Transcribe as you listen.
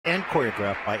and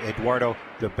choreographed by Eduardo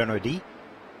de Bernardi.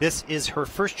 This is her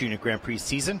first Junior Grand Prix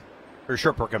season. Her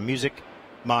short program music,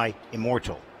 My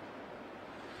Immortal.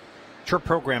 Short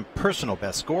program personal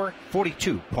best score,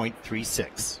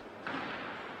 42.36.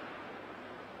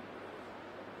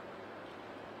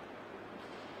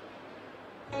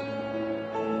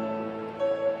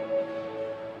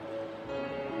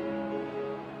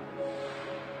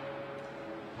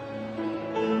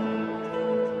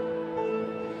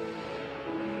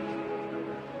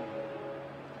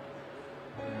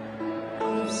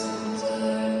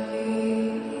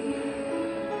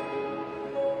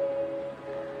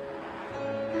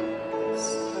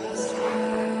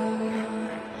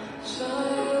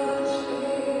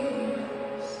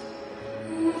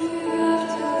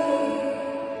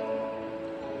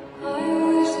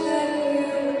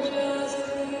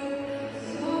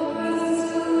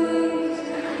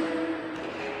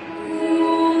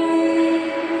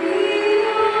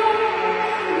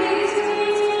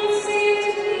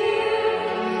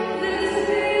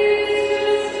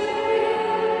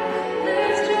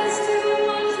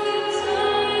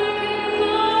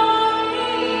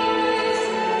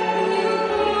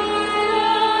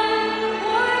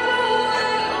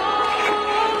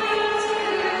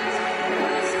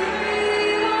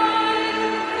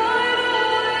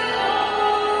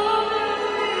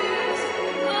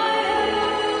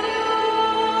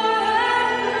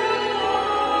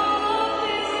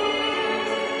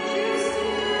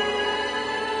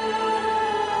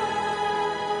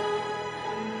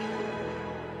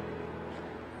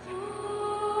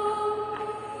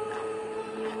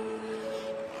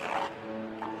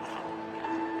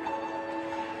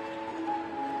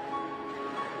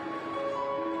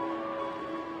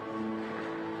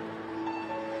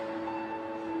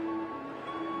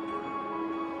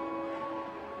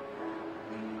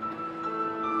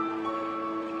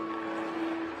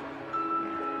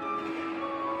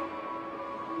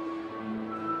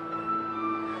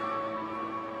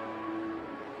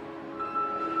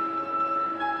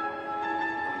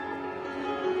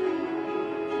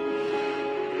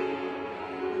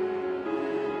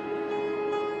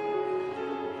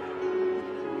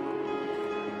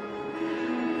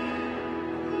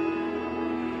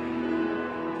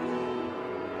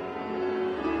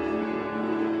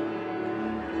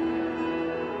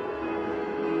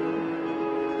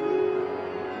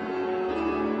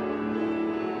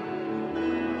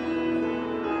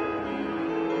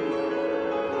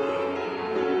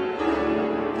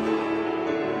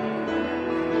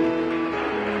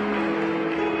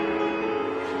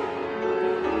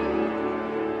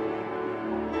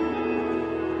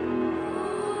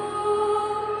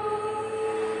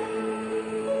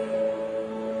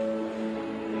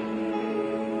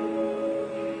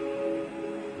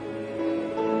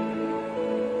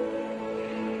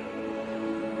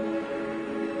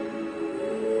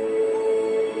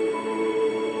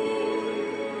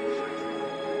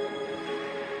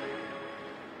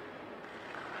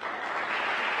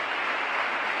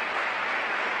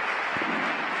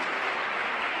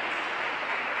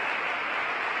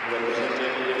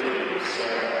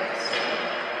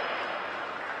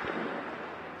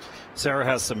 Sara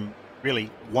has some really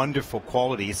wonderful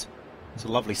qualities. She's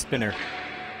a lovely spinner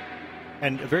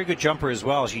and a very good jumper as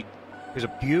well. She has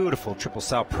a beautiful triple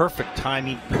sow, perfect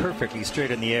timing, perfectly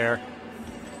straight in the air.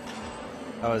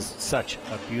 That was such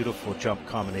a beautiful jump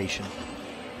combination.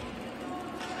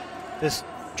 This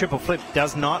triple flip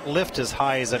does not lift as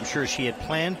high as I'm sure she had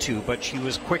planned to, but she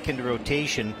was quick into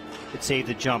rotation. It saved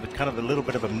the jump. It's kind of a little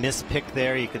bit of a mispick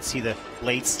there. You could see the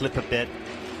blade slip a bit,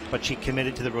 but she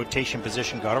committed to the rotation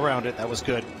position, got around it. That was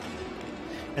good.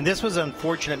 And this was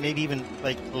unfortunate, maybe even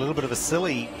like a little bit of a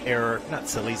silly error. Not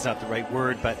silly is not the right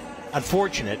word, but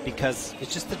unfortunate, because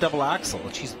it's just the double axle.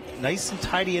 She's nice and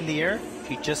tidy in the air.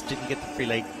 She just didn't get the free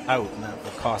leg out, and that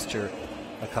will cost her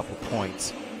a couple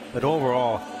points. But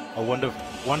overall, a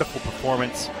wonderful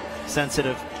performance,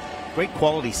 sensitive, great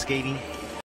quality skating.